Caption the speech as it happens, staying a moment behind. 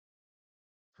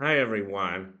Hi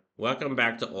everyone. Welcome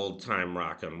back to Old Time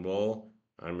Rock and Roll.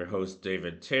 I'm your host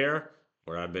David Tear,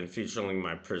 where I've been featuring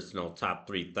my personal top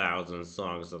 3,000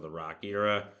 songs of the rock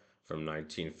era from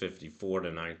 1954 to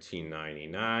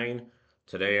 1999.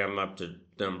 Today I'm up to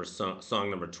song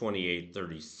number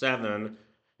 2837,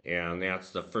 and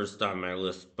that's the first on my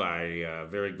list by a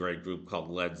very great group called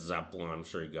Led Zeppelin. I'm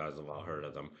sure you guys have all heard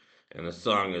of them. And the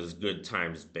song is Good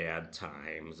Times, Bad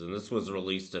Times. And this was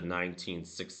released in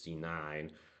 1969.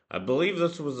 I believe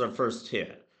this was their first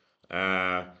hit.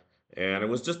 Uh, and it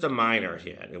was just a minor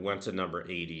hit. It went to number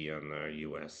 80 in the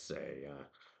USA.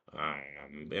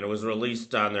 And it was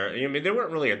released on their. I mean, they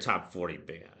weren't really a top 40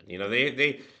 band.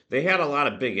 They had a lot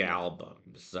of big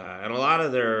albums, and a lot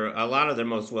of their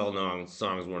most well known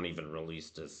songs weren't even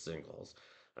released as singles.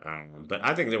 But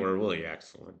I think they were a really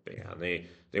excellent band.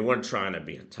 They weren't trying to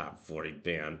be a top 40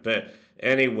 band, but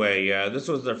anyway, this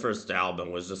was their first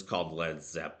album. Was just called Led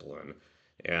Zeppelin.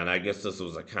 And I guess this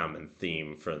was a common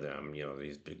theme for them,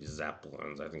 these big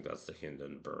Zeppelins. I think that's the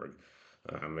Hindenburg.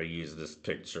 They use this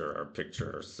picture or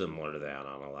picture similar to that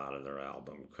on a lot of their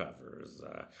album covers.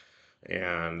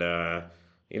 And,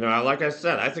 like I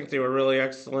said, I think they were a really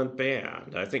excellent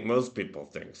band. I think most people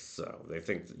think so. They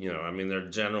think, I mean, they're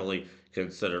generally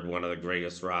considered one of the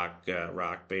greatest rock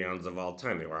bands of all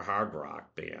time. They were a hard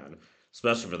rock band,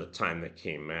 especially for the time they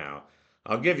came out.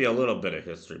 I'll give you a little bit of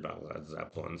history about Led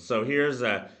Zeppelin. So here's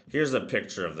a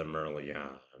picture of them early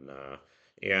on.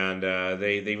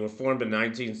 They were formed in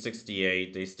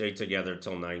 1968. They stayed together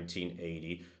till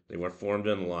 1980. They were formed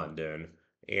in London,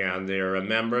 and their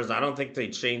members. I don't think they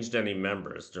changed any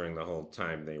members during the whole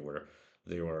time they were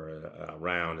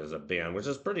around as a band, which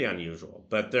is pretty unusual.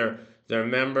 But their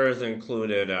members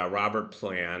included Robert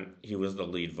Plant. He was the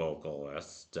lead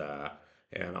vocalist,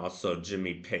 and also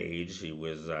Jimmy Page. He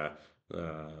was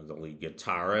the lead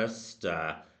guitarist.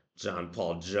 John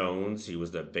Paul Jones, he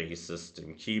was the bassist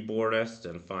and keyboardist,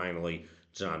 and finally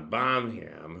John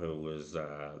Bonham, who was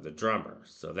the drummer.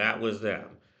 So that was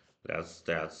them.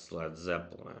 That's Led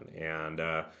Zeppelin, and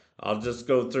I'll just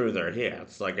go through their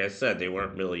hits. Like I said, they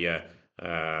weren't really a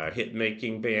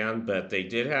hit-making band, but they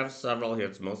did have several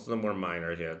hits. Most of them were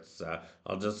minor hits.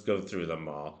 I'll just go through them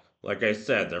all. Like I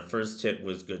said, their first hit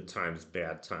was "Good Times,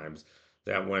 Bad Times."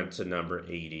 That went to number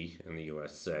 80 in the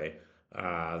USA.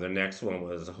 The next one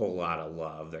was "A Whole Lot of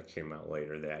Love" that came out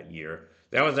later that year.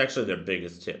 That was actually their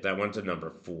biggest hit. That went to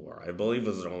number 4. I believe it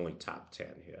was their only top 10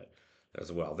 hit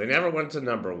as well. They never went to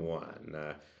number 1,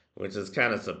 which is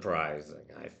kind of surprising,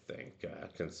 I think,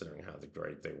 considering how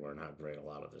great they were and how great a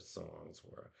lot of their songs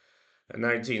were. In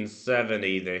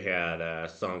 1970, they had a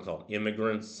song called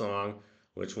 "Immigrant Song,"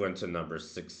 which went to number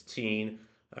 16.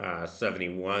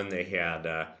 71, they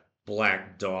had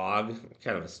 "Black Dog,"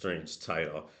 kind of a strange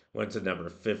title, went to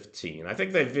number 15. I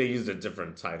think if they used a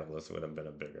different title, this would have been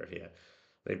a bigger hit.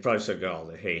 They probably should have called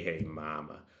it "Hey Hey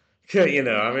Mama." I mean,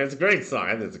 it's a great song.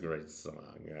 I think it's a great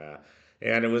song.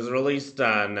 And it was released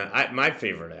on my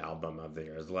favorite album of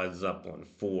theirs, Led Zeppelin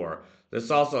 4.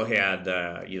 This also had,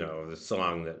 the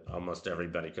song that almost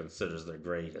everybody considers the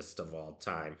greatest of all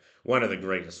time. One of the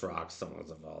greatest rock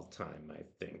songs of all time, I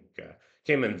think.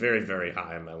 Came in very, very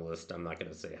high on my list. I'm not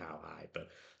going to say how high, but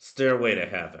 "Stairway to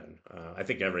Heaven." I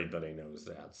think everybody knows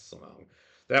that song.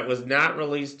 That was not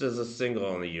released as a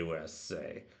single in the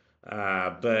USA.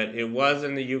 But it was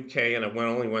in the UK and it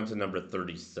only went to number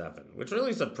 37, which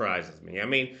really surprises me. I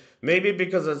mean, maybe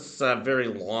because it's a very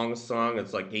long song,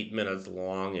 it's like 8 minutes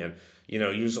long, and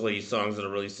usually songs that are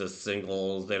released as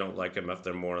singles, they don't like them if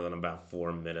they're more than about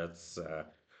 4 minutes.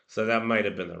 So that might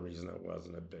have been the reason it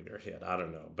wasn't a bigger hit. I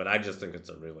don't know, but I just think it's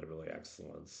a really, really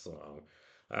excellent song.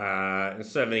 In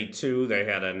 '72, they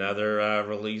had another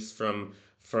release from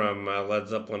Led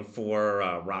Zeppelin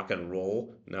 4, "Rock and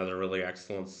Roll," another really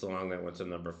excellent song that went to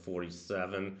number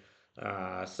 47.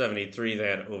 73, they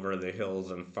had "Over the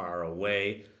Hills and Far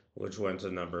Away," which went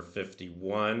to number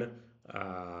 51.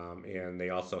 And they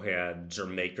also had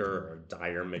 "Jamaica" or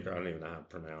 "Dire Maker," I don't even know how to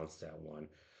pronounce that one.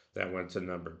 That went to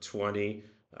number 20.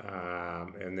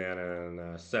 And then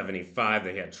in 75,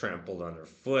 they had "Trampled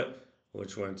Underfoot,"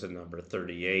 which went to number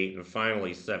 38. And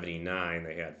finally, 79,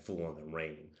 they had "Fool in the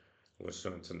Rain," which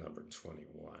went to number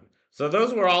 21. So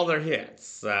those were all their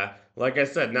hits. Like I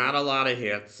said, not a lot of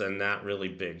hits and not really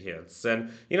big hits.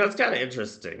 And, it's kind of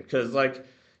interesting because, I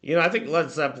think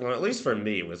Led Zeppelin, at least for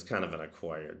me, was kind of an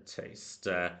acquired taste.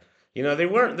 They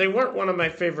weren't one of my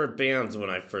favorite bands when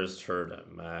I first heard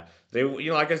them.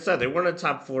 Like I said, they weren't a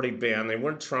top 40 band. They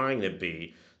weren't trying to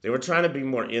be. They were trying to be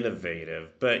more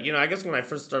innovative. But I guess when I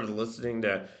first started listening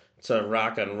to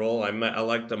rock and roll, I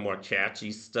liked the more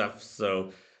catchy stuff.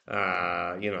 So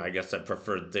I guess I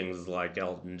preferred things like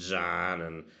Elton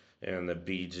John and the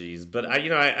Bee Gees. But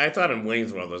I thought in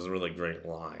Wayne's World there's a really great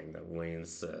line that Wayne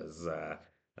says,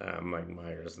 Mike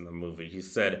Myers in the movie. He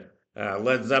said,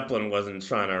 Led Zeppelin wasn't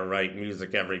trying to write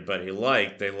music everybody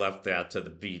liked. They left that to the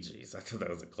Bee Gees. I thought that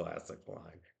was a classic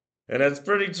line. And that's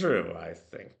pretty true, I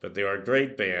think. But they are a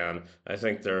great band. I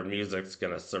think their music's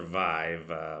going to survive,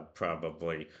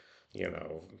 probably, you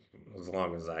know, as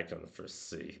long as I can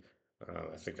foresee.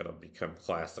 I think it'll become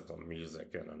classical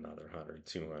music in another 100,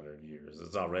 200 years.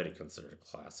 It's already considered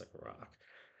classic rock.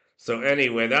 So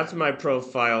anyway, that's my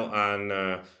profile on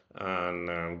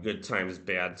Good Times,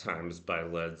 Bad Times by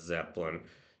Led Zeppelin.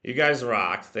 You guys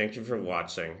rock. Thank you for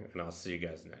watching, and I'll see you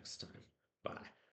guys next time. Bye.